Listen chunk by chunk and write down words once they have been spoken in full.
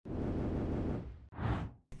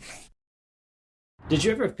Did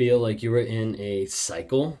you ever feel like you were in a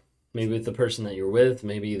cycle? Maybe with the person that you're with,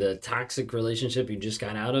 maybe the toxic relationship you just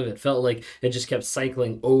got out of. It felt like it just kept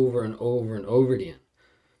cycling over and over and over again.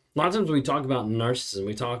 A lot of times when we talk about narcissism,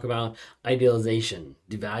 we talk about idealization,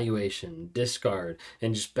 devaluation, discard,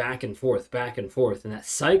 and just back and forth, back and forth. And that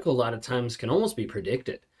cycle, a lot of times, can almost be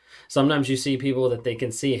predicted. Sometimes you see people that they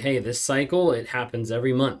can see, hey, this cycle, it happens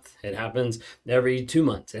every month. It happens every 2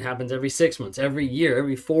 months. It happens every 6 months, every year,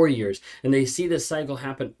 every 4 years. And they see this cycle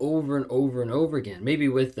happen over and over and over again, maybe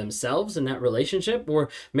with themselves in that relationship, or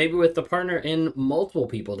maybe with the partner and multiple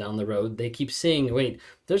people down the road. They keep seeing, wait,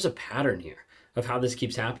 there's a pattern here of how this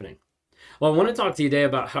keeps happening. Well, I want to talk to you today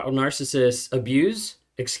about how narcissists abuse,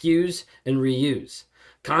 excuse, and reuse,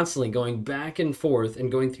 constantly going back and forth and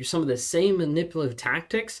going through some of the same manipulative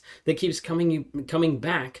tactics that keeps coming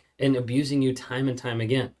back and abusing you time and time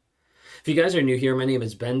again. If you guys are new here, my name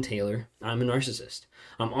is Ben Taylor. I'm a narcissist.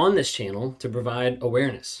 I'm on this channel to provide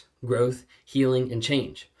awareness, growth, healing, and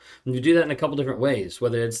change. And you do that in a couple different ways,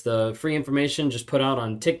 whether it's the free information just put out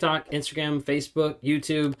on TikTok, Instagram, Facebook,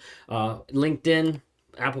 YouTube, LinkedIn,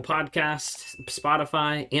 Apple Podcasts,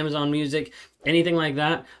 Spotify, Amazon Music, anything like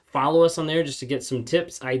that. Follow us on there just to get some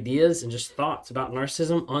tips, ideas, and just thoughts about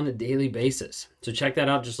narcissism on a daily basis. So check that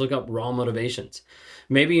out. Just look up Raw Motivations.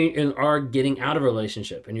 Maybe you are getting out of a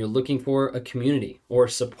relationship and you're looking for a community or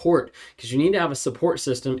support, because you need to have a support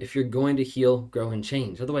system if you're going to heal, grow, and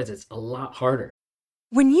change. Otherwise, it's a lot harder.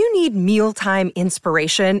 When you need mealtime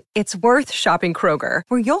inspiration, it's worth shopping Kroger,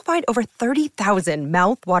 where you'll find over 30,000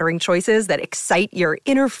 mouth-watering choices that excite your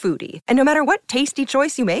inner foodie. And no matter what tasty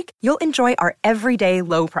choice you make, you'll enjoy our everyday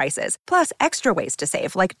low prices, plus extra ways to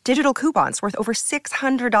save, like digital coupons worth over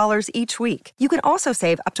 $600 each week. You can also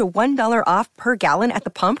save up to $1 off per gallon at the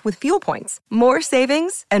pump with fuel points. More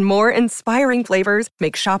savings and more inspiring flavors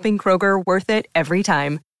make shopping Kroger worth it every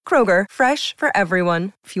time. Kroger, fresh for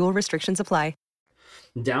everyone. Fuel restrictions apply.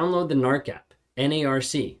 Download the NARC app,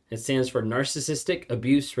 N-A-R-C. It stands for Narcissistic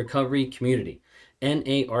Abuse Recovery Community,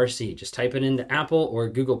 N-A-R-C. Just type it into Apple or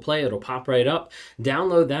Google Play. It'll pop right up.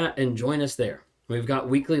 Download that and join us there. We've got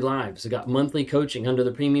weekly lives. We've got monthly coaching under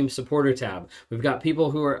the Premium Supporter tab. We've got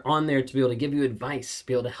people who are on there to be able to give you advice,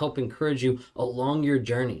 be able to help encourage you along your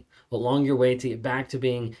journey, along your way to get back to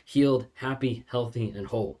being healed, happy, healthy, and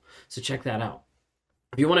whole. So check that out.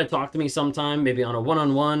 If you want to talk to me sometime, maybe on a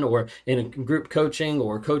one-on-one or in a group coaching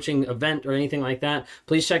or coaching event or anything like that,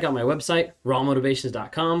 please check out my website,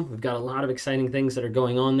 rawmotivations.com. We've got a lot of exciting things that are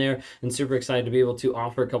going on there, and super excited to be able to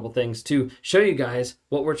offer a couple things to show you guys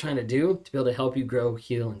what we're trying to do to be able to help you grow,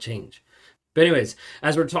 heal, and change. But anyways,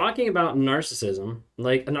 as we're talking about narcissism,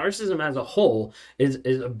 like narcissism as a whole is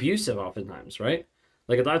abusive oftentimes, right?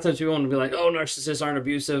 Like a lot of times people want to be like, oh, narcissists aren't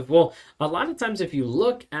abusive. Well, a lot of times if you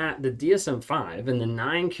look at the DSM-5 and the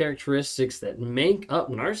 9 characteristics that make up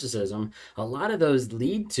narcissism, a lot of those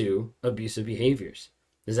lead to abusive behaviors.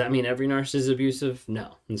 Does that mean every narcissist is abusive?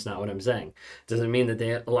 No, that's not what I'm saying. Does it mean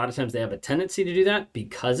that a lot of times they have a tendency to do that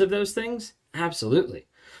because of those things? Absolutely.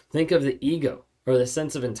 Think of the ego or the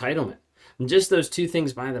sense of entitlement. And just those two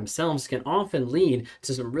things by themselves can often lead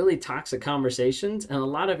to some really toxic conversations and a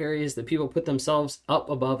lot of areas that people put themselves up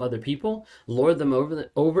above other people, lord them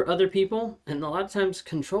over other people, and a lot of times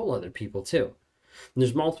control other people too. And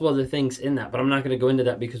there's multiple other things in that, but I'm not going to go into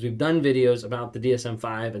that because we've done videos about the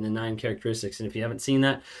DSM-5 and the 9 characteristics. And if you haven't seen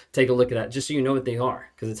that, take a look at that just so you know what they are,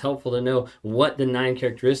 because it's helpful to know what the 9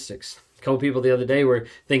 characteristics. A couple people the other day were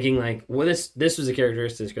thinking like, well, this was a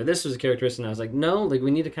characteristic or this was a characteristic. And I was like, no, like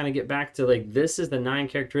we need to kind of get back to like, this is the 9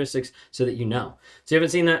 characteristics so that you know. So if you haven't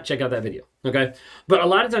seen that, check out that video. Okay. But a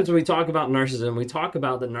lot of times when we talk about narcissism, we talk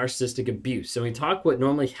about the narcissistic abuse and we talk what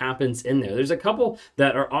normally happens in there. There's a couple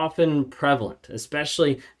that are often prevalent,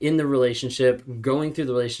 especially in the relationship, going through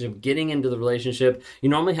the relationship, getting into the relationship. You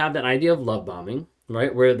normally have that idea of love bombing,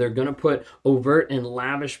 right? Where they're going to put overt and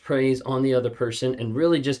lavish praise on the other person and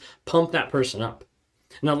really just pump that person up.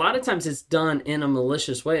 And a lot of times it's done in a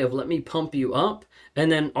malicious way of let me pump you up. And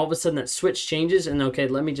then all of a sudden that switch changes and okay,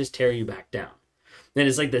 let me just tear you back down. And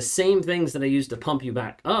it's like the same things that I use to pump you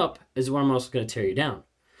back up is what I'm also going to tear you down.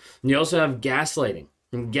 And you also have gaslighting.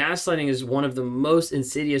 And gaslighting is one of the most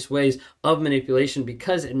insidious ways of manipulation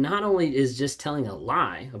because it not only is just telling a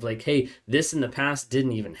lie of like, hey, this in the past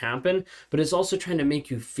didn't even happen, but it's also trying to make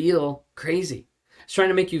you feel crazy. It's trying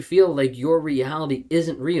to make you feel like your reality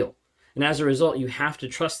isn't real. And as a result, you have to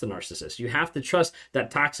trust the narcissist. You have to trust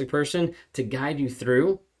that toxic person to guide you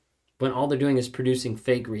through when all they're doing is producing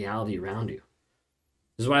fake reality around you.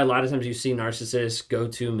 This is why a lot of times you see narcissists go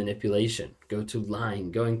to manipulation, go to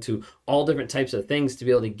lying, going to all different types of things to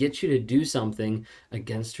be able to get you to do something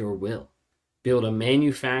against your will. be able to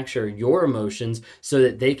manufacture your emotions so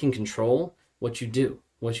that they can control what you do,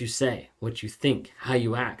 what you say, what you think, how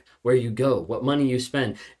you act, where you go, what money you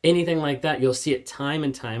spend, anything like that. You'll see it time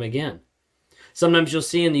and time again. Sometimes you'll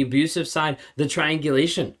see in the abusive side the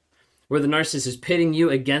triangulation, where the narcissist is pitting you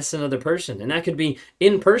against another person. And that could be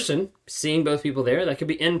in person, seeing both people there. That could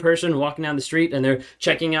be in person, walking down the street and they're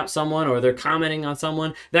checking out someone or they're commenting on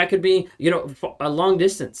someone. That could be, a long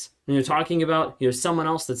distance. And you're talking about, someone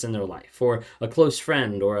else that's in their life, or a close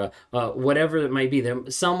friend, or whatever it might be.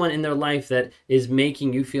 There's someone in their life that is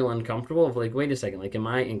making you feel uncomfortable of like, wait a second, like, am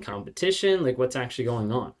I in competition? Like, what's actually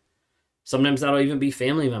going on? Sometimes that'll even be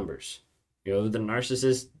family members. The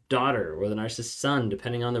narcissist daughter or the narcissist son,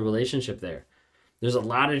 depending on the relationship there. There's a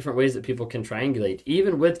lot of different ways that people can triangulate,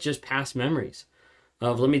 even with just past memories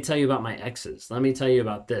of, let me tell you about my exes. Let me tell you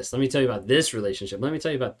about this. Let me tell you about this relationship. Let me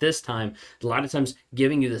tell you about this time. A lot of times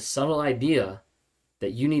giving you the subtle idea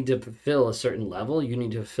that you need to fulfill a certain level, you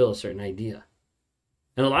need to fulfill a certain idea.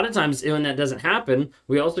 And a lot of times when that doesn't happen,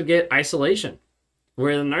 we also get isolation,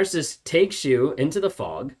 where the narcissist takes you into the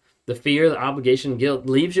fog. The fear, the obligation, guilt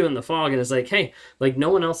leaves you in the fog, and it's like, hey, like, no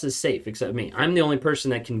one else is safe except me. I'm the only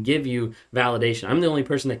person that can give you validation. I'm the only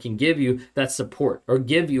person that can give you that support or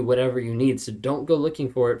give you whatever you need. So don't go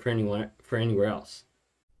looking for it for anywhere else.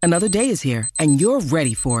 Another day is here, and you're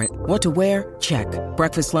ready for it. What to wear? Check.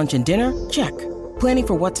 Breakfast, lunch, and dinner? Check. Planning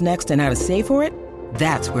for what's next and how to save for it?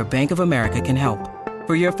 That's where Bank of America can help.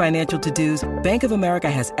 For your financial to-dos, Bank of America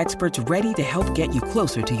has experts ready to help get you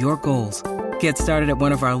closer to your goals. Get started at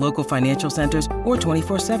one of our local financial centers or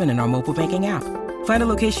 24/7 in our mobile banking app. Find a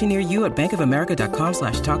location near you at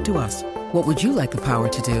bankofamerica.com/talktous. What would you like the power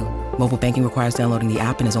to do? Mobile banking requires downloading the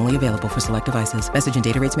app and is only available for select devices. Message and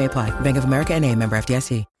data rates may apply. Bank of America N.A., member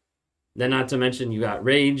FDIC. Then not to mention you got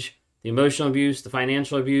rage, the emotional abuse, the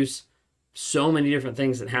financial abuse, so many different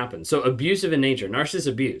things that happen. So abusive in nature, narcissists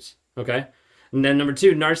abuse, okay? And then number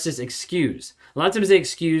 2, narcissists excuse. A lot of times they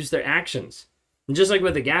excuse their actions. And just like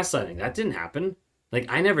with the gaslighting, that didn't happen. Like,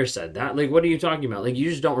 I never said that. Like, what are you talking about? Like, you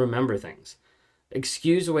just don't remember things.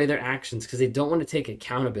 Excuse away their actions because they don't want to take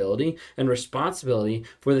accountability and responsibility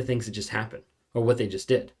for the things that just happened or what they just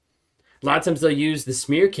did. A lot of times they'll use the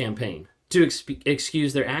smear campaign to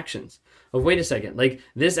excuse their actions. Of, wait a second, like,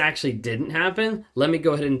 this actually didn't happen. Let me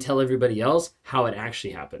go ahead and tell everybody else how it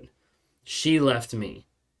actually happened. She left me.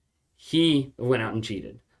 He went out and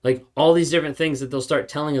cheated. Like, all these different things that they'll start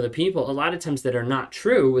telling other people, a lot of times that are not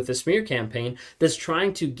true with the smear campaign, that's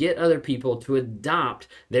trying to get other people to adopt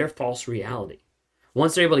their false reality.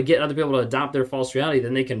 Once they're able to get other people to adopt their false reality,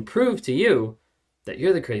 then they can prove to you that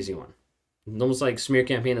you're the crazy one. It's almost like smear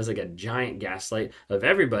campaign is like a giant gaslight of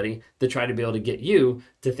everybody to try to be able to get you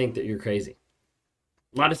to think that you're crazy.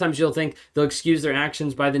 A lot of times you'll think they'll excuse their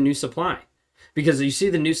actions by the new supply. Because you see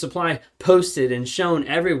the new supply posted and shown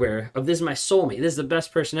everywhere of, this is my soulmate, this is the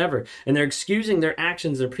best person ever. And they're excusing their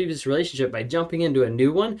actions in a previous relationship by jumping into a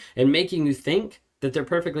new one and making you think that they're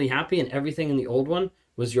perfectly happy and everything in the old one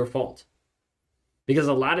was your fault. Because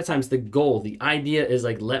a lot of times the goal, the idea is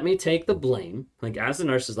like, let me take the blame. Like, as a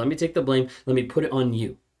narcissist, let me take the blame. Let me put it on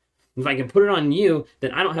you. If I can put it on you,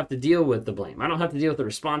 then I don't have to deal with the blame. I don't have to deal with the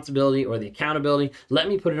responsibility or the accountability. Let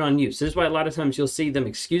me put it on you. So this is why a lot of times you'll see them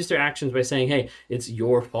excuse their actions by saying, hey, it's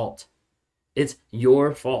your fault. It's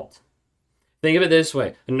your fault. Think of it this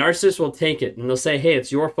way. A narcissist will take it and they'll say, hey,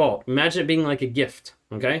 it's your fault. Imagine it being like a gift,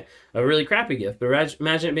 okay? A really crappy gift, but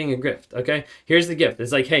imagine it being a gift, okay? Here's the gift.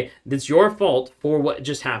 It's like, hey, it's your fault for what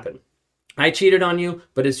just happened. I cheated on you,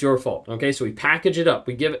 but it's your fault, okay? So we package it up.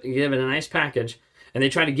 We give it a nice package. And they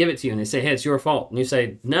try to give it to you and they say, hey, it's your fault. And you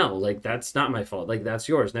say, no, like, that's not my fault. Like, that's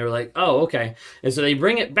yours. And they were like, oh, okay. And so they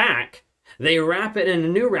bring it back, they wrap it in a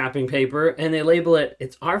new wrapping paper, and they label it,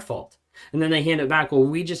 it's our fault. And then they hand it back, well,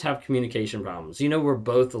 we just have communication problems. We're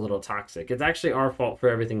both a little toxic. It's actually our fault for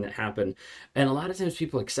everything that happened. And a lot of times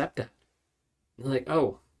people accept that. They're like,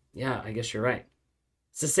 oh, yeah, I guess you're right.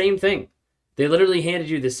 It's the same thing. They literally handed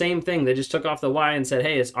you the same thing. They just took off the Y and said,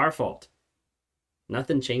 hey, it's our fault.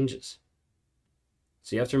 Nothing changes.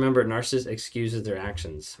 So you have to remember, narcissists excuses their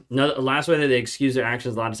actions. No, the last way that they excuse their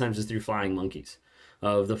actions a lot of times is through flying monkeys.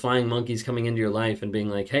 Of the flying monkeys coming into your life and being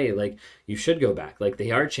like, hey, like, you should go back. Like, they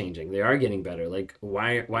are changing. They are getting better. Like,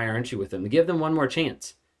 why aren't you with them? Give them one more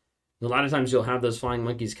chance. A lot of times you'll have those flying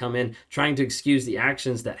monkeys come in trying to excuse the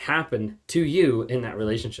actions that happened to you in that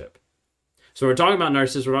relationship. So we're talking about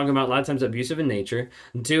narcissists. We're talking about a lot of times abusive in nature.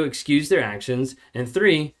 2, excuse their actions. And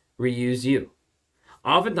 3, reuse you.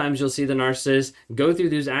 Oftentimes you'll see the narcissist go through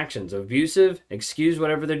these actions, abusive, excuse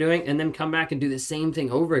whatever they're doing, and then come back and do the same thing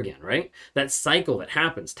over again, right? That cycle that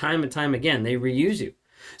happens time and time again, they reuse you.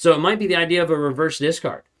 So it might be the idea of a reverse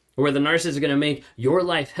discard. where the narcissist is going to make your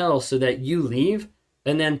life hell so that you leave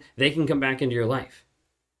and then they can come back into your life.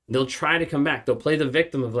 They'll try to come back. They'll play the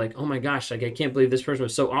victim of like, oh my gosh, like I can't believe this person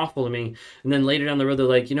was so awful to me. And then later down the road, they're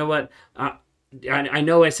like, you know what? I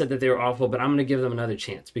know I said that they were awful, but I'm going to give them another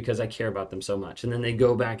chance because I care about them so much. And then they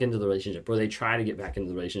go back into the relationship, or they try to get back into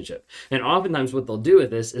the relationship. And oftentimes what they'll do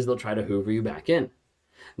with this is they'll try to hoover you back in.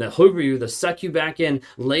 They'll hoover you, they'll suck you back in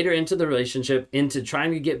later into the relationship, into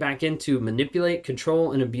trying to get back into manipulate,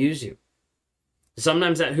 control, and abuse you.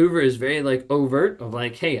 Sometimes that hoover is very like overt of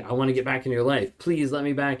like, hey, I want to get back into your life. Please let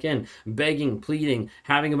me back in. Begging, pleading,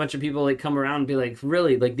 having a bunch of people like come around and be like,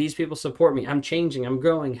 really, like these people support me. I'm changing, I'm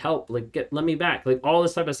growing, help, like let me back. Like all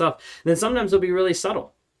this type of stuff. And then sometimes it'll be really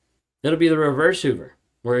subtle. It'll be the reverse hoover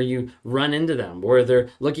where you run into them, where they're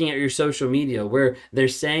looking at your social media, where they're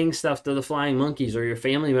saying stuff to the flying monkeys or your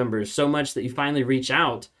family members so much that you finally reach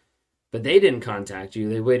out, but they didn't contact you.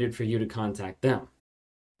 They waited for you to contact them.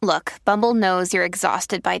 Look, Bumble knows you're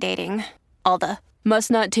exhausted by dating. All the, must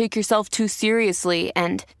not take yourself too seriously,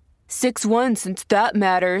 and 6'1" since that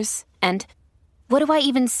matters, and what do I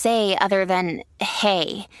even say other than,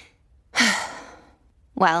 hey?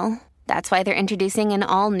 Well, that's why they're introducing an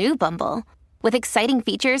all-new Bumble, with exciting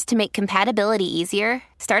features to make compatibility easier,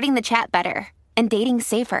 starting the chat better, and dating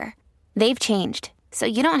safer. They've changed, so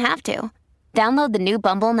you don't have to. Download the new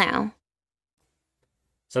Bumble now.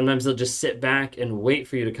 Sometimes they'll just sit back and wait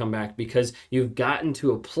for you to come back because you've gotten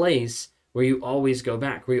to a place where you always go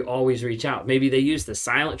back, where you always reach out. Maybe they use the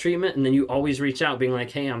silent treatment and then you always reach out being like,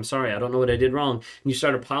 hey, I'm sorry, I don't know what I did wrong. And you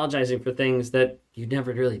start apologizing for things that you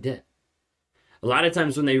never really did. A lot of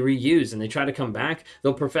times when they reuse and they try to come back,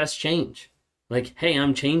 they'll profess change. Like, hey,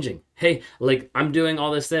 I'm changing. Hey, like I'm doing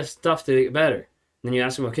all this stuff to get better. And then you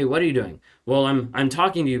ask them, okay, what are you doing? Well, I'm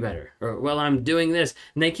talking to you better. Or, well, I'm doing this.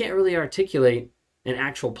 And they can't really articulate an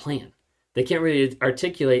actual plan. They can't really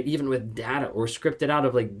articulate even with data or script it out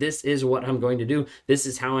of like, this is what I'm going to do. This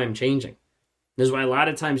is how I'm changing. This is why a lot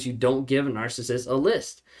of times you don't give a narcissist a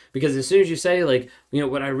list, because as soon as you say like,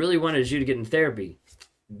 what I really wanted is you to get in therapy.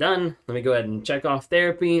 Done. Let me go ahead and check off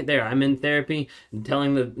therapy. There, I'm in therapy. I'm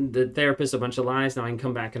telling the therapist a bunch of lies. Now I can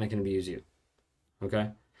come back and I can abuse you.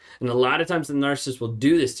 Okay? And a lot of times the narcissist will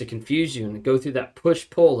do this to confuse you and go through that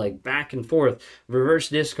push-pull, like back and forth, reverse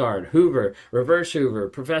discard, hoover, reverse hoover,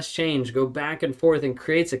 profess change, go back and forth, and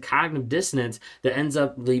creates a cognitive dissonance that ends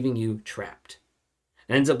up leaving you trapped.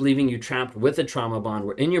 It ends up leaving you trapped with a trauma bond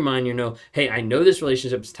where in your mind hey, I know this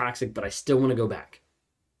relationship is toxic, but I still want to go back.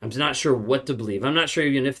 I'm not sure what to believe. I'm not sure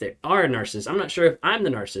even if they are a narcissist. I'm not sure if I'm the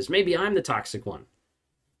narcissist. Maybe I'm the toxic one.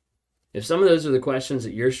 If some of those are the questions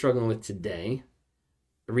that you're struggling with today,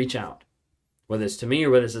 reach out. Whether it's to me or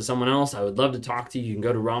whether it's to someone else, I would love to talk to you. You can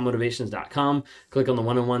go to rawmotivations.com, click on the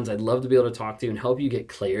one-on-ones. I'd love to be able to talk to you and help you get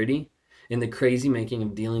clarity in the crazy making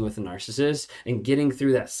of dealing with a narcissist and getting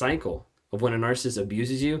through that cycle of when a narcissist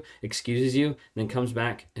abuses you, excuses you, and then comes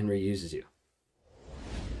back and reuses you.